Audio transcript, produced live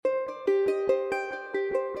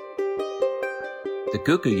The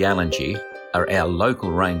Gulley are our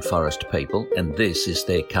local rainforest people, and this is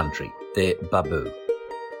their country, their babu.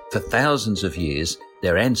 For thousands of years,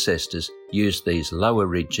 their ancestors used these lower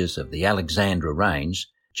ridges of the Alexandra Range,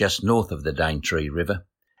 just north of the Daintree River,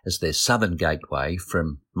 as their southern gateway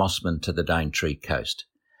from Mossman to the Daintree coast.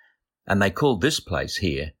 And they called this place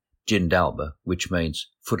here Jindalba, which means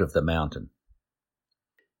foot of the mountain.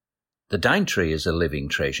 The Daintree is a living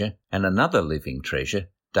treasure, and another living treasure,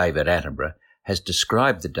 David Attenborough, has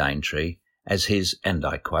described the Daintree as his, and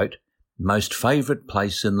I quote, most favourite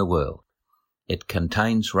place in the world. It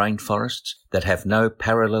contains rainforests that have no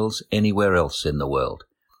parallels anywhere else in the world,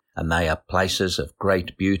 and they are places of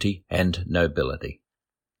great beauty and nobility.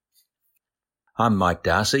 I'm Mike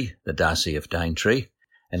Darcy, the Darcy of Daintree,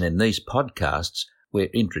 and in these podcasts we're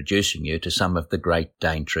introducing you to some of the great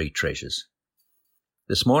Daintree treasures.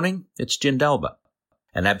 This morning it's Jindalba,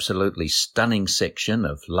 an absolutely stunning section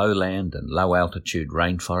of lowland and low-altitude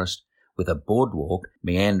rainforest with a boardwalk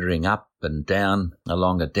meandering up and down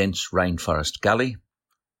along a dense rainforest gully,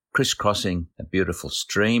 criss-crossing a beautiful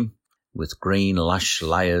stream with green, lush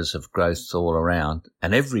layers of growth all around,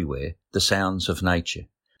 and everywhere the sounds of nature,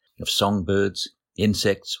 of songbirds,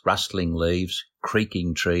 insects, rustling leaves,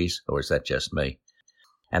 creaking trees, or is that just me,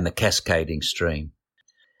 and the cascading stream,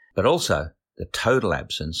 but also the total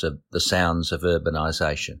absence of the sounds of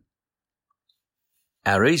urbanisation.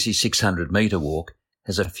 Our easy 600-metre walk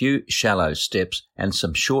has a few shallow steps and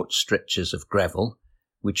some short stretches of gravel,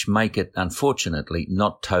 which make it, unfortunately,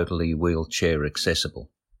 not totally wheelchair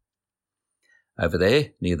accessible. Over there,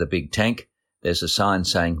 near the big tank, there's a sign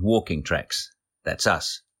saying walking tracks. That's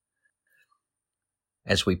us.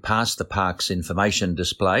 As we pass the park's information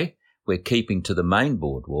display, we're keeping to the main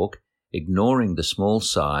boardwalk, ignoring the small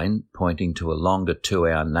sign pointing to a longer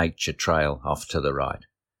 2-hour nature trail off to the right.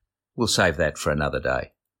 We'll save that for another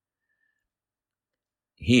day.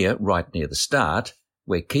 Here, right near the start,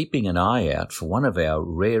 we're keeping an eye out for one of our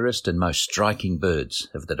rarest and most striking birds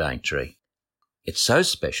of the Daintree. It's so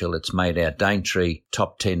special it's made our Daintree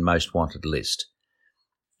top 10 most wanted list.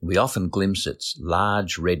 We often glimpse its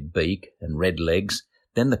large red beak and red legs,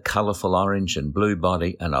 then the colourful orange and blue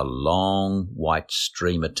body and a long white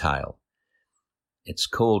streamer tail. It's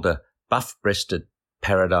called a buff-breasted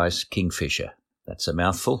paradise kingfisher. That's a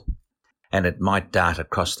mouthful. And it might dart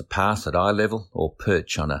across the path at eye level or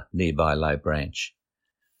perch on a nearby low branch.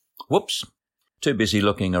 Whoops! Too busy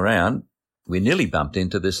looking around, we nearly bumped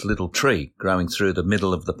into this little tree growing through the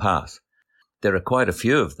middle of the path. There are quite a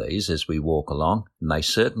few of these as we walk along, and they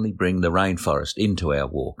certainly bring the rainforest into our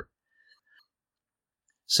walk.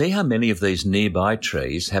 See how many of these nearby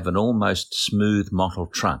trees have an almost smooth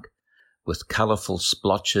mottled trunk, with colourful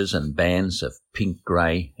splotches and bands of pink,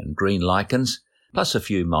 grey and green lichens, plus a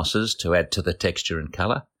few mosses to add to the texture and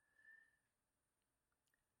colour.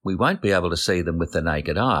 We won't be able to see them with the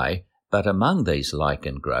naked eye, but among these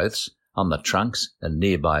lichen growths, on the trunks and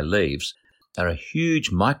nearby leaves, are a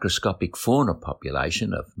huge microscopic fauna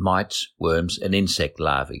population of mites, worms and insect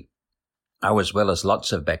larvae, as well as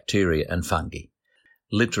lots of bacteria and fungi,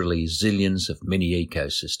 literally zillions of mini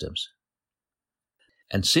ecosystems.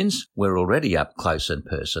 And since we're already up close and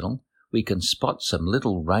personal, we can spot some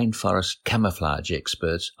little rainforest camouflage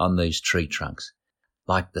experts on these tree trunks,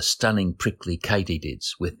 like the stunning prickly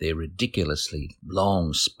katydids with their ridiculously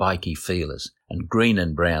long spiky feelers and green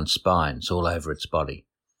and brown spines all over its body.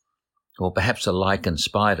 Or perhaps a lichen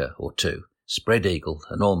spider or two, spread-eagled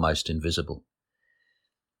and almost invisible.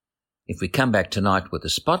 If we come back tonight with a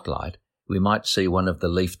spotlight, we might see one of the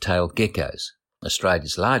leaf-tailed geckos,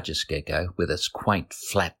 Australia's largest gecko with its quaint,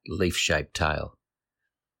 flat, leaf-shaped tail.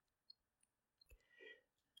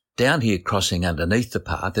 Down here crossing underneath the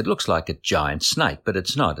path, it looks like a giant snake, but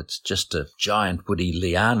it's not. It's just a giant woody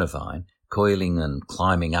liana vine coiling and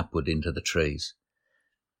climbing upward into the trees.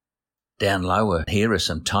 Down lower here are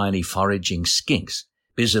some tiny foraging skinks,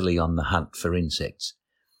 busily on the hunt for insects.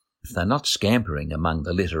 If they're not scampering among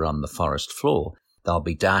the litter on the forest floor, they'll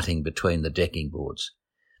be darting between the decking boards.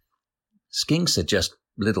 Skinks are just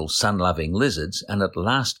little sun-loving lizards, and at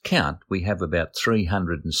last count we have about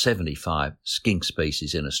 375 skink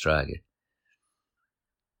species in Australia.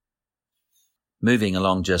 Moving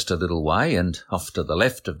along just a little way and off to the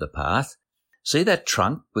left of the path, see that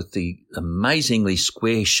trunk with the amazingly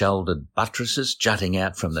square-shouldered buttresses jutting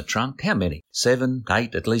out from the trunk? How many? 7,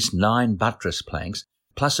 8, at least 9 buttress planks,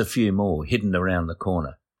 plus a few more hidden around the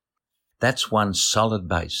corner. That's one solid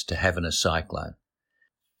base to have in a cyclone.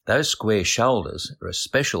 Those square shoulders are a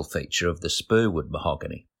special feature of the spurwood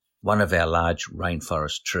mahogany, one of our large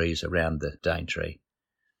rainforest trees around the Daintree.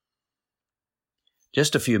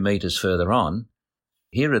 Just a few metres further on,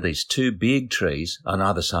 Here are these two big trees on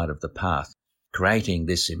either side of the path, creating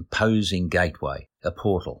this imposing gateway, a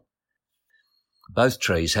portal. Both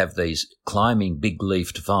trees have these climbing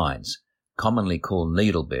big-leafed vines, commonly called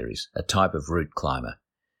needleberries, a type of root climber.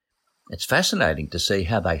 It's fascinating to see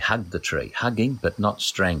how they hug the tree, hugging but not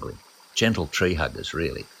strangling. Gentle tree huggers,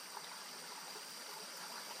 really.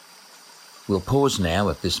 We'll pause now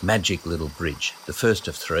at this magic little bridge, the first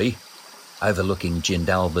of three, overlooking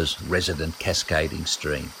Jindalba's resident cascading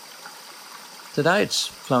stream. Today it's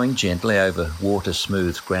flowing gently over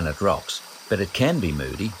water-smooth granite rocks, but it can be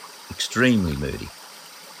moody, extremely moody.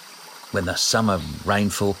 When the summer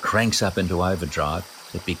rainfall cranks up into overdrive,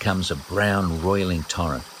 it becomes a brown roiling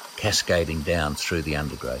torrent, cascading down through the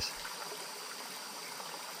undergrowth.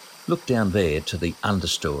 Look down there to the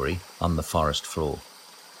understory on the forest floor.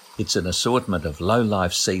 It's an assortment of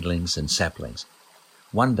low-life seedlings and saplings.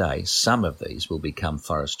 One day, some of these will become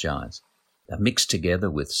forest giants. They're mixed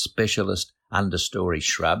together with specialist understory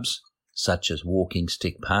shrubs, such as walking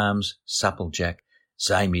stick palms, supplejack,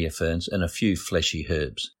 zamia ferns, and a few fleshy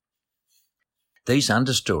herbs. These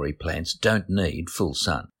understory plants don't need full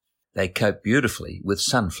sun. They cope beautifully with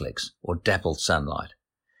sunflex or dappled sunlight.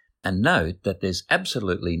 And note that there's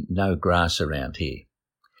absolutely no grass around here.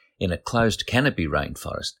 In a closed canopy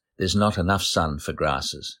rainforest, there's not enough sun for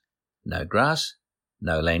grasses. No grass,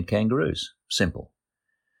 no land kangaroos. Simple.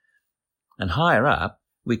 And higher up,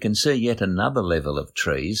 we can see yet another level of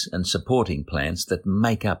trees and supporting plants that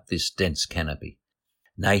make up this dense canopy.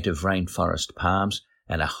 Native rainforest palms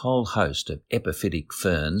and a whole host of epiphytic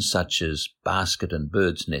ferns such as basket and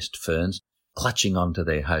bird's nest ferns clutching onto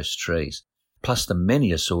their host trees, plus the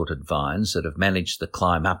many assorted vines that have managed the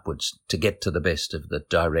climb upwards to get to the best of the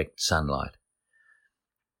direct sunlight.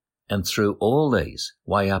 And through all these,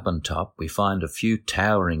 way up on top, we find a few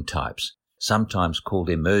towering types, sometimes called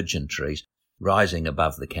emergent trees, rising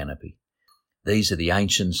above the canopy. These are the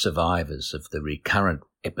ancient survivors of the recurrent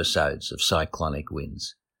episodes of cyclonic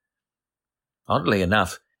winds. Oddly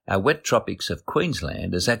enough, our wet tropics of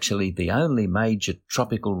Queensland is actually the only major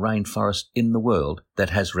tropical rainforest in the world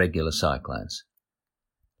that has regular cyclones.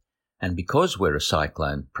 And because we're a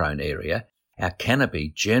cyclone-prone area, our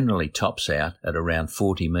canopy generally tops out at around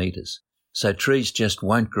 40 metres, so trees just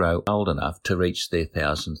won't grow old enough to reach their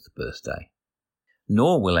 1000th birthday.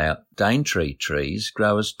 Nor will our Daintree trees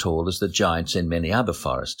grow as tall as the giants in many other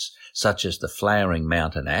forests, such as the flowering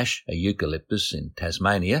mountain ash, a eucalyptus in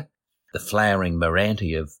Tasmania, the flowering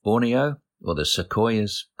Meranti of Borneo, or the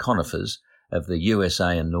sequoias, conifers of the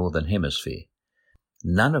USA and Northern Hemisphere.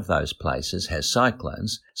 None of those places has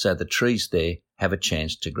cyclones, so the trees there have a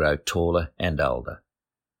chance to grow taller and older.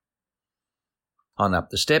 On up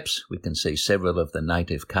the steps, we can see several of the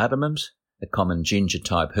native cardamoms, a common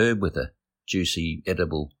ginger-type herb with a juicy,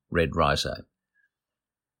 edible red rhizome.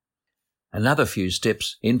 Another few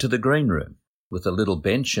steps into the green room, with a little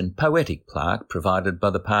bench and poetic plaque provided by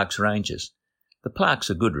the park's rangers. The plaque's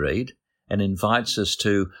a good read and invites us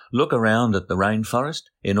to look around at the rainforest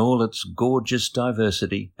in all its gorgeous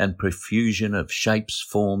diversity and profusion of shapes,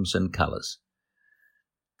 forms and colours.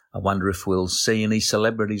 I wonder if we'll see any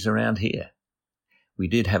celebrities around here. We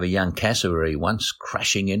did have a young cassowary once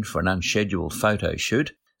crashing in for an unscheduled photo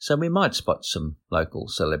shoot, so we might spot some local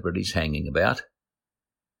celebrities hanging about.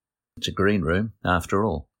 It's a green room, after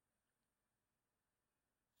all.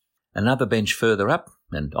 Another bench further up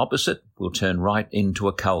and opposite will turn right into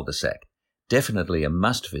a cul-de-sac, definitely a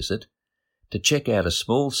must-visit, to check out a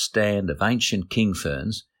small stand of ancient king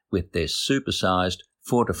ferns with their supersized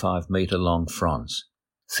 4 to 5 metre long fronds,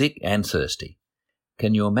 thick and thirsty.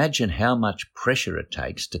 Can you imagine how much pressure it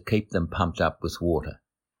takes to keep them pumped up with water?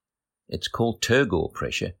 It's called turgor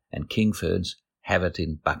pressure, and king ferns have it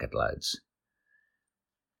in bucket loads.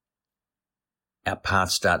 Our path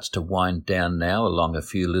starts to wind down now along a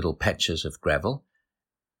few little patches of gravel,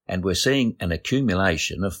 and we're seeing an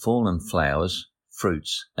accumulation of fallen flowers,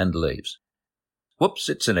 fruits and leaves. Whoops,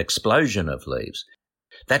 it's an explosion of leaves.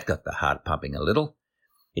 That got the heart pumping a little.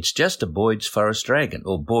 It's just a Boyd's forest dragon,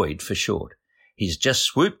 or Boyd for short. He's just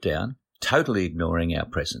swooped down, totally ignoring our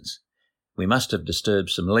presence. We must have disturbed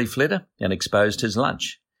some leaf litter and exposed his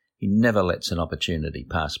lunch. He never lets an opportunity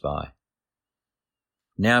pass by.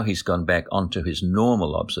 Now he's gone back onto his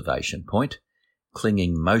normal observation point,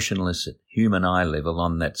 clinging motionless at human eye level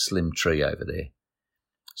on that slim tree over there.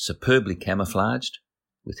 Superbly camouflaged,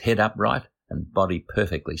 with head upright and body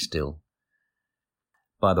perfectly still.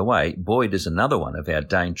 By the way, Boyd is another one of our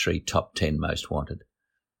Daintree top 10 most wanted.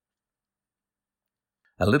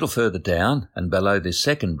 A little further down and below this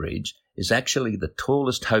second bridge is actually the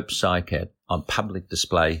tallest Hope cycad on public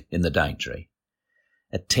display in the Daintree.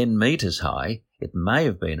 At 10 metres high, It may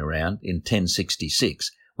have been around in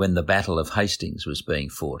 1066 when the Battle of Hastings was being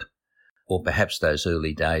fought, or perhaps those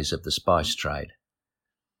early days of the spice trade.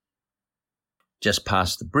 Just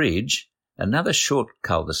past the bridge, another short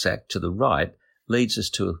cul-de-sac to the right leads us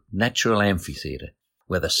to a natural amphitheatre,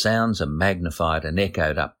 where the sounds are magnified and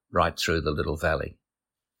echoed up right through the little valley.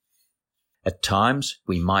 At times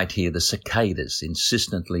we might hear the cicadas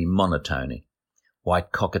insistently monotoning,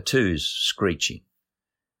 white cockatoos screeching,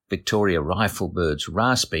 Victoria riflebirds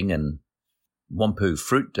rasping, and Wampu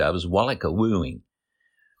fruit doves wallaka-wooing.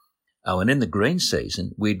 Oh, and in the green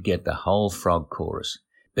season we'd get the whole frog chorus,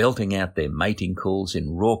 belting out their mating calls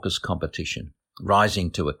in raucous competition,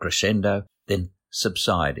 rising to a crescendo, then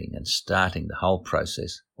subsiding and starting the whole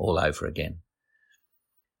process all over again.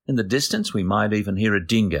 In the distance we might even hear a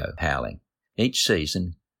dingo howling. Each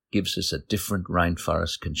season gives us a different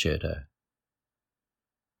rainforest concerto.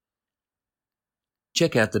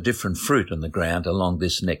 Check out the different fruit on the ground along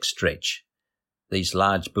this next stretch. These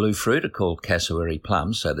large blue fruit are called cassowary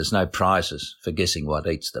plums, so there's no prizes for guessing what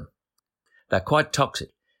eats them. They're quite toxic,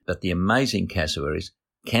 but the amazing cassowaries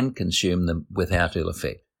can consume them without ill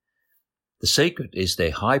effect. The secret is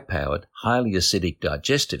their high-powered, highly acidic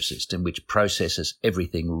digestive system, which processes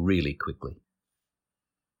everything really quickly.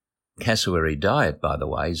 Cassowary diet, by the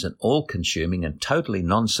way, is an all-consuming and totally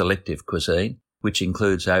non-selective cuisine, which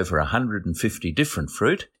includes over 150 different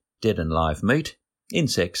fruit, dead and live meat,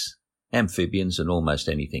 insects, amphibians, and almost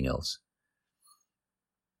anything else.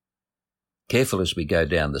 Careful as we go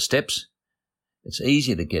down the steps. It's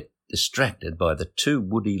easy to get distracted by the two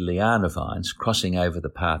woody liana vines crossing over the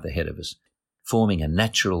path ahead of us, forming a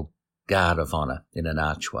natural guard of honour in an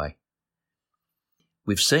archway.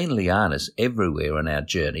 We've seen lianas everywhere on our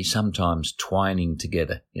journey, sometimes twining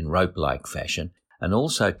together in rope-like fashion, and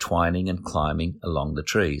also twining and climbing along the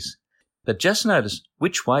trees. But just notice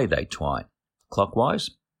which way they twine,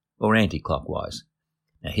 clockwise or anti-clockwise.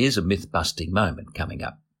 Now here's a myth-busting moment coming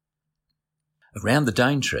up. Around the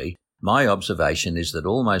Daintree, my observation is that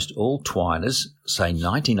almost all twiners, say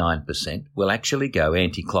 99%, will actually go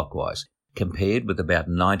anti-clockwise, compared with about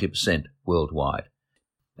 90% worldwide.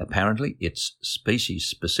 Apparently it's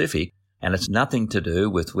species-specific, and it's nothing to do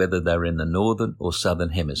with whether they're in the northern or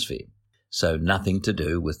southern hemisphere, so nothing to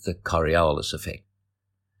do with the Coriolis effect.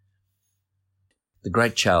 The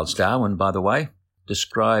great Charles Darwin, by the way,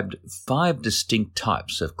 described 5 distinct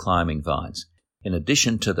types of climbing vines. In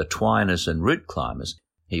addition to the twiners and root climbers,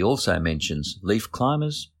 he also mentions leaf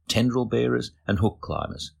climbers, tendril bearers, and hook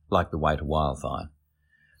climbers, like the water wildvine.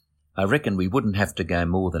 I reckon we wouldn't have to go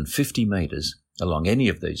more than 50 metres along any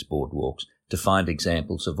of these boardwalks to find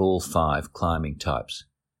examples of all 5 climbing types.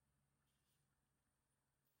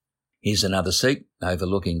 Here's another seat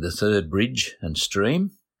overlooking the third bridge and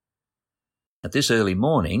stream. At this early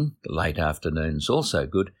morning, the late afternoon's also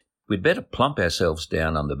good, we'd better plump ourselves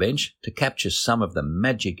down on the bench to capture some of the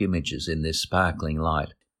magic images in this sparkling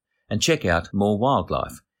light and check out more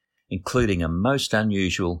wildlife, including a most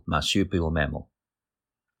unusual marsupial mammal.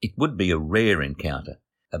 It would be a rare encounter,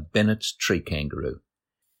 a Bennett's tree kangaroo.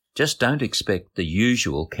 Just don't expect the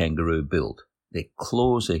usual kangaroo build. Their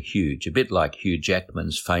claws are huge, a bit like Hugh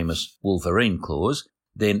Jackman's famous Wolverine claws,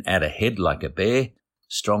 then add a head like a bear,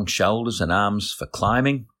 strong shoulders and arms for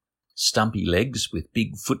climbing, stumpy legs with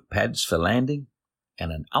big foot pads for landing,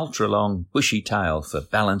 and an ultra-long bushy tail for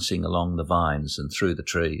balancing along the vines and through the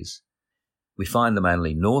trees. We find them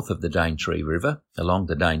only north of the Daintree River, along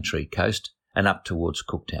the Daintree coast, and up towards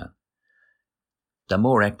Cooktown. They're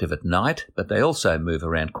more active at night, but they also move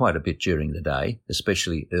around quite a bit during the day,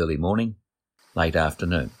 especially early morning, late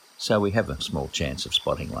afternoon, so we have a small chance of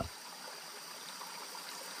spotting one.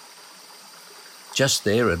 Just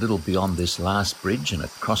there, a little beyond this last bridge and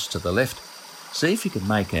across to the left, see if you can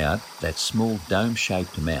make out that small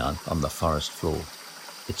dome-shaped mound on the forest floor.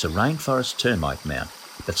 It's a rainforest termite mound,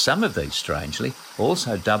 but some of these, strangely,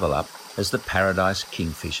 also double up as the paradise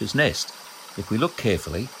kingfisher's nest. If we look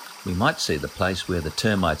carefully, we might see the place where the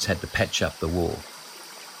termites had to patch up the wall.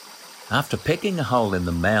 After pecking a hole in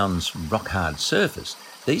the mound's rock-hard surface,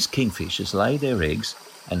 these kingfishers lay their eggs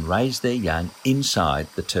and raise their young inside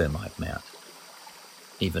the termite mound.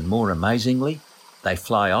 Even more amazingly, they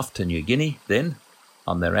fly off to New Guinea then,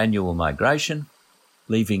 on their annual migration,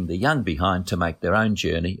 leaving the young behind to make their own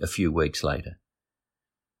journey a few weeks later.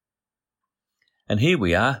 And here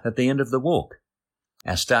we are at the end of the walk.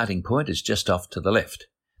 Our starting point is just off to the left.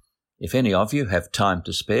 If any of you have time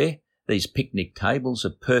to spare, these picnic tables are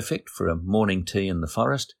perfect for a morning tea in the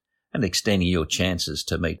forest and extending your chances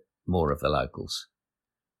to meet more of the locals.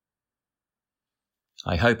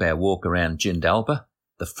 I hope our walk around Jindalba,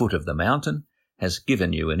 the foot of the mountain, has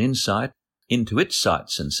given you an insight into its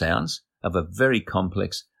sights and sounds of a very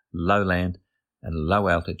complex lowland and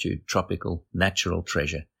low-altitude tropical natural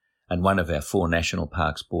treasure and one of our 4 national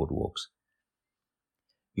parks boardwalks.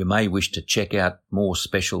 You may wish to check out more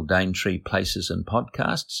special Daintree places and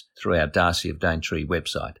podcasts through our Darcy of Daintree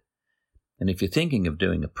website. And if you're thinking of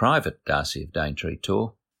doing a private Darcy of Daintree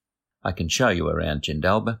tour, I can show you around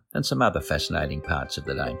Jindalba and some other fascinating parts of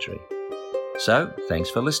the Daintree. So, thanks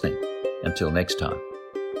for listening. Until next time.